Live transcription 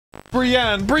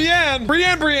Brienne.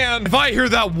 If I hear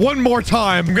that one more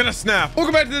time, I'm gonna snap.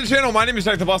 Welcome back to the channel. My name is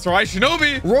JackTheBus, or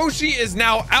Shinobi. Roshi is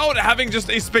now out, having just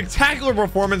a spectacular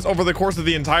performance over the course of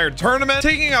the entire tournament,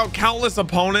 taking out countless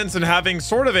opponents and having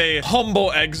sort of a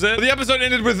humble exit. The episode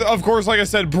ended with, of course, like I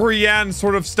said, Brienne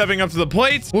sort of stepping up to the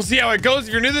plate. We'll see how it goes.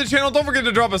 If you're new to the channel, don't forget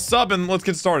to drop a sub and let's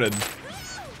get started.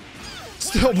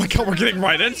 Still, oh my God, we're getting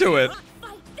right into it.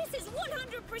 This is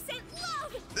 100%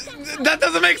 love. That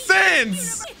doesn't make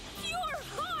sense.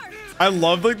 I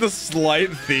love like the slight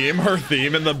theme, her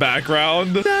theme in the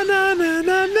background. Na, na, na, na,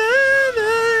 na,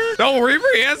 na. Oh,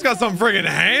 Brienne's got some friggin'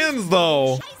 hands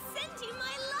though.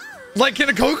 Like, can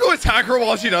Goku attack her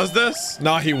while she does this?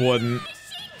 Nah, he wouldn't.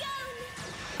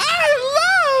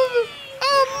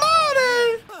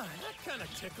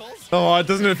 Oh,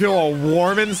 doesn't it feel all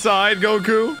warm inside,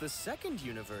 Goku? The second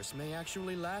universe may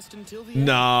actually last until the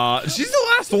Nah, she's the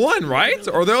last one, right?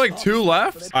 Or are there like two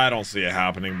left? I don't see it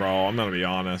happening, bro. I'm gonna be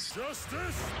honest.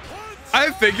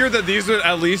 I figured that these would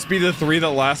at least be the three that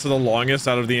lasted the longest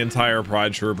out of the entire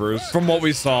Pride Troopers, from what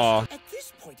we saw. At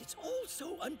this point, it's all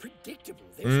so unpredictable.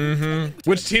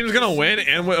 Which team's gonna win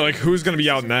and like who's gonna be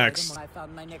out next? I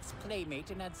found my next playmate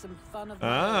and had some fun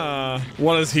of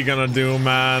What is he gonna do,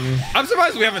 man? I'm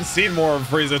surprised we haven't seen more of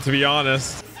Frieza, to be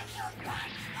honest.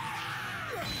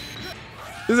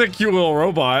 He's a cute little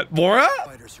robot. Bora?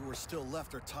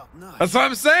 That's what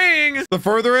I'm saying. The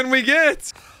further in we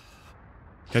get.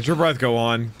 Catch your breath,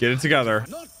 Gohan. Get it together.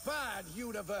 Not bad,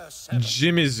 Universe.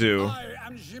 Jimizu. I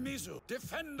am Jimizu,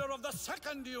 defender of the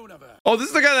second universe. Oh, this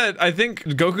is the guy that I think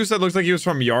Goku said looks like he was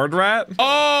from Yardrat.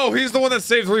 Oh, he's the one that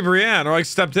saved Brienne, or like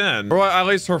stepped in, or at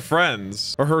least her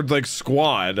friends, or her like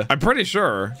squad. I'm pretty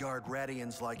sure.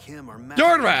 Yardratians like him are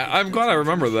Yardrat. I'm glad I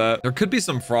remember that. There could be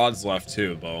some frauds left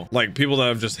too, though. Like people that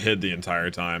have just hid the entire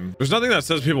time. There's nothing that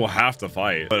says people have to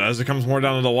fight, but as it comes more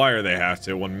down to the wire, they have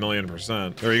to.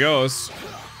 1,000,000%. There he goes.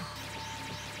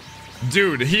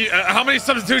 Dude, how many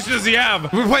substitutions does he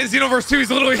have? We're playing Xenoverse 2, he's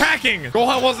literally hacking.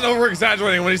 Gohan wasn't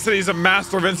over-exaggerating when he said he's a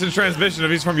master of instant transmission if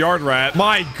he's from Yardrat.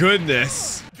 My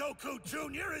goodness. Goku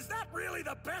Jr., is that really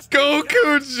the best?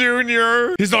 Goku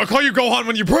Jr. He's not, I'll call you Gohan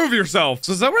when you prove yourself.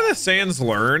 So is that where the Saiyans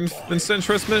learned instant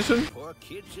transmission? Poor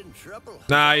kid's in trouble.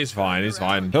 Nah, he's fine, he's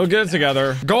fine. He'll get it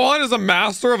together. Gohan is a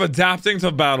master of adapting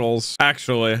to battles,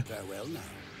 actually. Farewell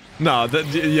now. No,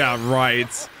 yeah,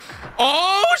 right.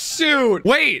 Oh, shoot.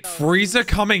 Wait, Frieza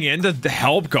coming in to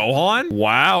help Gohan?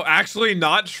 Wow, actually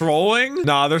not trolling?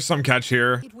 Nah, there's some catch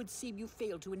here. It would seem you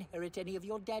failed to inherit any of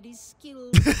your daddy's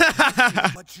skills.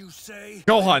 What you say?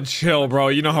 Gohan, chill, bro.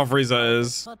 You know how Frieza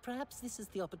is. But perhaps this is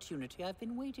the opportunity I've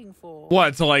been waiting for.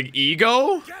 What, to like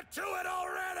ego? Get to it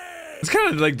already! It's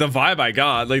kind of like the vibe I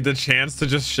got. Like the chance to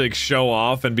just like show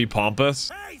off and be pompous.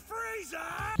 Hey, Frieza!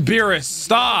 Beerus,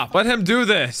 stop. Let him do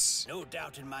this. No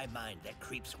doubt in my mind that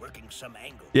creep's working some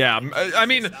angle. Yeah, I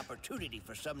mean, opportunity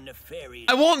for some nefarious.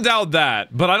 I won't doubt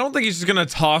that, but I don't think he's just gonna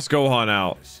toss Gohan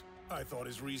out. I thought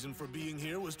his reason for being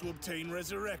here was to obtain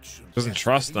resurrection. Doesn't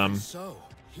trust them. So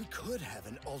he could have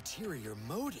an ulterior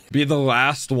motive. Be the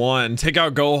last one. Take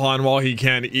out Gohan while he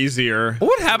can, easier.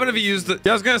 What would happen if he used the...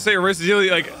 Yeah, I was gonna say erase the deity,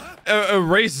 like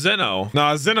erase Zeno.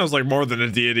 Nah, Zeno's like more than a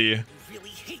deity. Really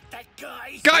hate that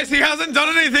guy. Guys, he hasn't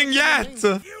done anything yet.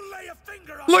 You lay a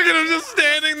finger on Look at him just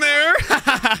standing there.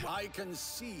 I can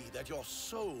see that your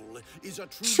soul is a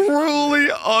Truly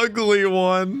ugly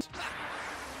one.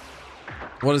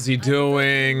 What is he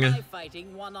doing?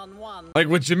 Fighting one-on-one. Like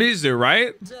with Jimizu,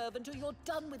 right? Observe until you're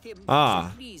done with him.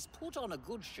 Ah. So please put on a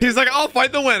good show. He's like, I'll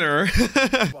fight the winner.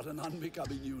 What an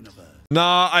unbecoming universe.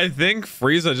 Nah, I think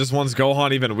Frieza just wants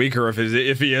Gohan even weaker if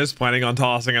he is planning on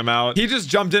tossing him out. He just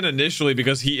jumped in initially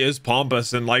because he is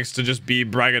pompous and likes to just be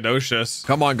braggadocious.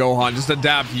 Come on, Gohan, just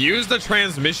adapt. Use the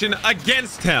transmission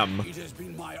against him. It has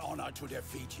been my honor to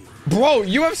defeat you. Bro,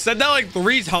 you have said that like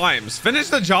 3 times. Finish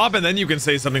the job and then you can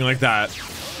say something like that.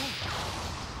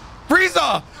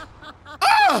 Frieza!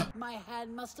 Ah! My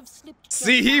hand must have slipped.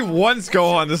 See, he wants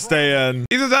Gohan to stay in.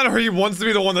 Either that or he wants to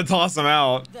be the one to toss him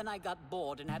out. Then I got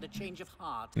bored and had a change of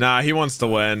heart. Nah, he wants to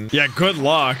win. Yeah, good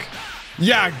luck.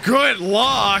 Yeah, good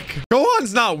luck.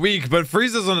 Gohan's not weak, but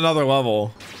Frieza's on another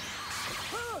level.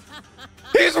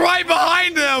 He's right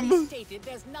behind him.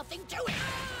 There's nothing to it.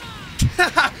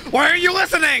 Why aren't you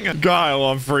listening? God, I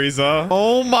love Frieza.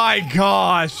 Oh my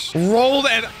gosh. Rolled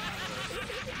and...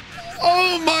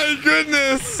 Oh my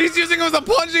goodness. He's using him as a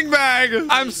punching bag.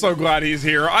 I'm so glad he's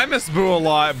here. I miss Boo a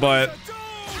lot, but...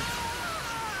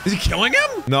 Is he killing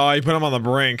him? No, he put him on the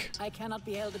brink. I cannot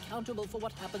be held accountable for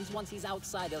what happens once he's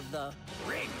outside of the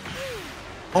ring.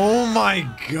 Oh my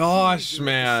gosh,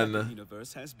 man.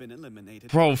 Universe has been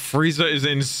eliminated. Bro, Frieza is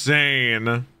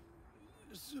insane.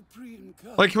 So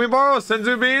Like, can we borrow a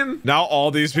Senzu bean? Now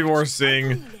all these people are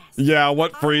seeing, yeah,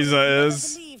 what Frieza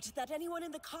is. Believed that anyone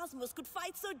in the cosmos could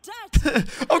fight so dirty.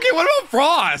 Okay, what about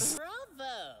Frost?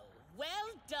 Bravo! Well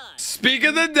done. Speak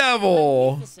of the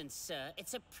devil. Magnificent, sir.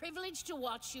 It's a privilege to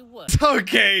watch you work.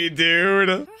 Okay, dude.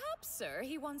 Perhaps, sir,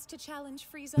 he wants to challenge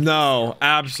Frieza. No,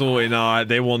 absolutely not.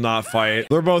 They will not fight.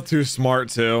 They're both too smart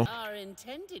too. Our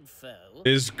intended foe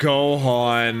Is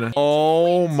Gohan.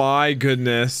 Oh my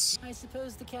goodness. I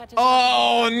suppose the cat is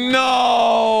Oh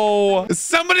no!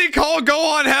 Somebody call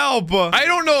Gohan help! I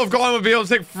don't know if Gohan would be able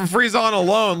to take Frieza on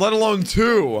alone, let alone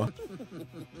two.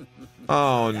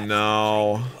 Oh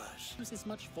no. Use as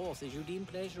much force as you deem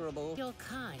pleasurable. You're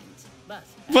kind,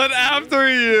 But after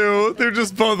you, they're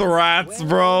just both rats,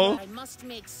 bro. I must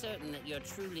make certain that you're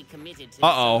truly committed to this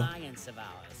alliance of ours.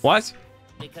 What?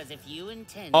 Because if you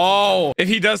intend Oh, if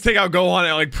he does take out Gohan,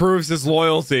 it like proves his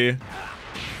loyalty.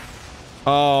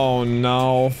 Oh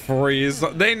no,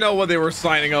 Frieza. They know what they were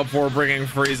signing up for, bringing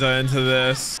Frieza into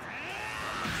this.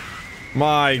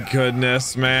 My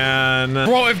goodness, man.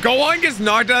 Bro, if Gohan gets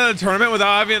knocked out of the tournament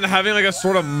without having like a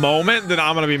sort of moment, then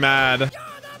I'm gonna be mad.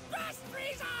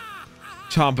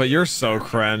 Champa, you're so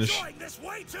cringe.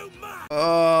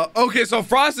 Okay, so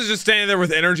Frost is just standing there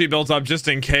with energy built up just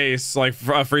in case like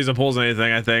Frieza pulls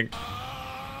anything, I think.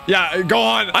 Yeah,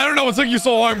 Gohan, I don't know what took you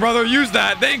so long, brother. Use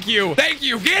that. Thank you. Thank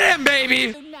you. Get him,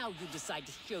 baby. So now you decide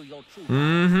to show your true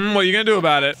What are you gonna do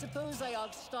about it? Suppose I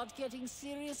ought to start getting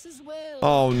serious as well.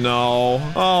 Oh no.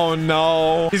 Oh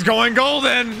no. He's going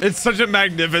golden. It's such a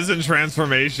magnificent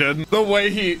transformation. The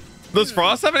way he... Does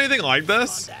Frost have anything like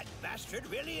this? That bastard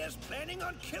really is planning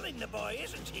on killing the boy,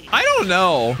 isn't he? I don't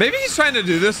know. Maybe he's trying to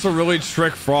do this to really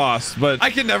trick Frost, but I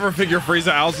can never figure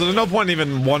Frieza out, so there's no point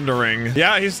even wondering.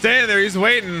 Yeah, he's standing there. He's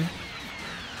waiting.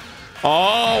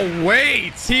 Oh,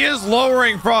 wait. He is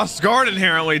lowering Frost's guard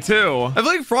inherently, too. I feel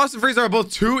like Frost and Frieza are both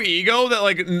too ego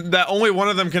that only one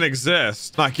of them can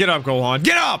exist. Nah, get up, Gohan.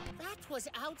 Get up! That was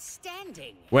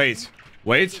outstanding. Wait.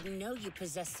 Wait. Didn't know you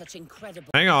possess such incredible.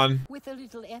 Hang on. With a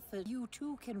little effort, you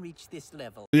too can reach this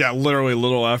level. Yeah, literally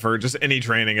little effort. Just any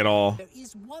training at all. There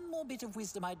is one more bit of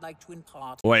wisdom I'd like to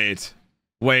impart. Wait.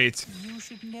 Wait. You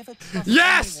should never trust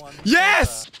Yes! anyone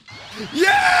Yes!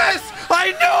 Yes! I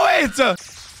knew it!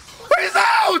 He's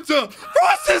out!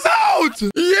 Frost is out!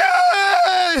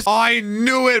 Yes! I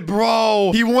knew it,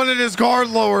 bro. He wanted his guard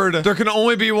lowered. There can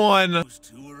only be one. Those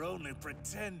two were only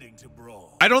pretending to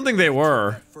brawl. I don't think they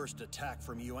were. That first attack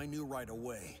from you, I knew right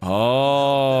away.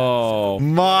 Oh,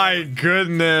 my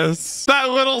goodness. That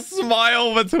little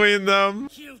smile between them.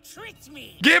 You tricked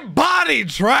me. Get bodied,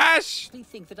 trash! I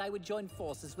think that I would join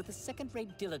forces with a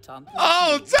second-rate dilettante.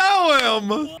 Oh, tell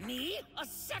him! Me? A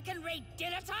second-rate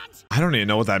dilettante? I don't even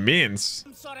know what that means.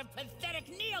 Some sort of pathetic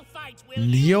neophyte, will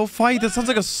Neophyte? That sounds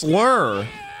like a slur.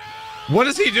 What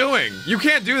is he doing? You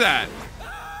can't do that.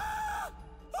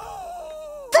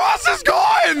 Frost is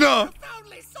gone!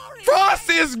 Frost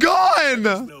is gone!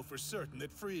 Know for certain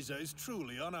that Frieza is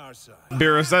truly on our side.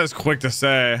 Beerus, that is quick to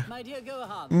say. My dear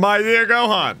Gohan. My dear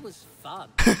Gohan. It was fun.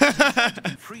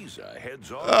 Frieza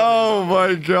heads off. Oh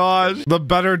my gosh. The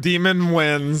better demon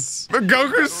wins.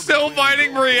 Goku's still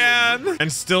fighting Brienne.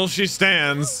 And still she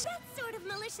stands. That sort of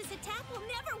malicious attack will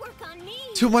never work on me.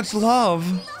 Too much love.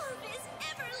 Love is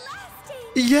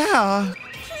everlasting. Yeah. True love.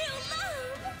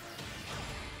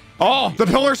 Oh, the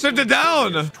pillar shifted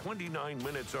down. 29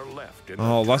 minutes are left. In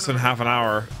Oh, less than half an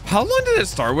hour. How long did it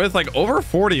start with? Like over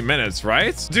 40 minutes,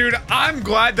 right? Dude, I'm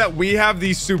glad that we have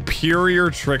the superior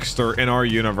trickster in our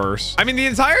universe. I mean, the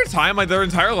entire time, like their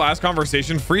entire last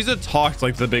conversation, Frieza talked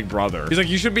like the big brother. He's like,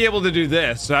 you should be able to do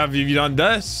this. Have you done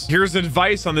this? Here's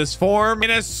advice on this form.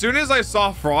 And as soon as I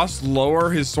saw Frost lower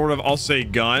his sort of, I'll say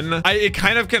gun, it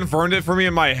kind of confirmed it for me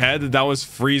in my head that that was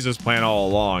Frieza's plan all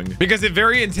along. Because it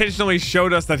very intentionally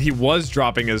showed us that he was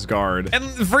dropping his guard. And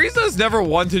Frieza's never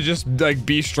one to just like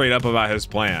be straight up about his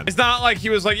plan. It's not like he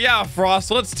was like, yeah, Frost,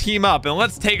 let's team up and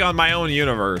let's take on my own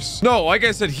universe. No, like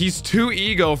I said, he's too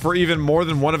ego for even more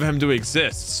than one of him to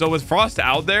exist. So with Frost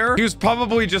out there, he was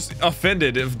probably just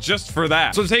offended just for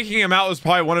that. So taking him out was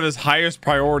probably one of his highest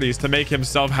priorities to make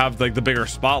himself have like the bigger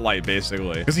spotlight,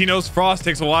 basically. Because he knows Frost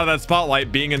takes a lot of that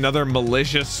spotlight being another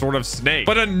malicious sort of snake.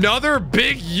 But another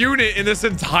big unit in this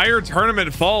entire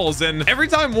tournament falls, and every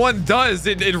time one does,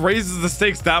 it raises the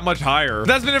stakes that much higher.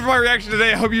 That's been it for my reaction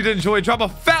today. I hope you did enjoy. Drop a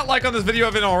fat like on this video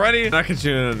if you haven't already, and I'll catch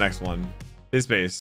you in the next one. Peace.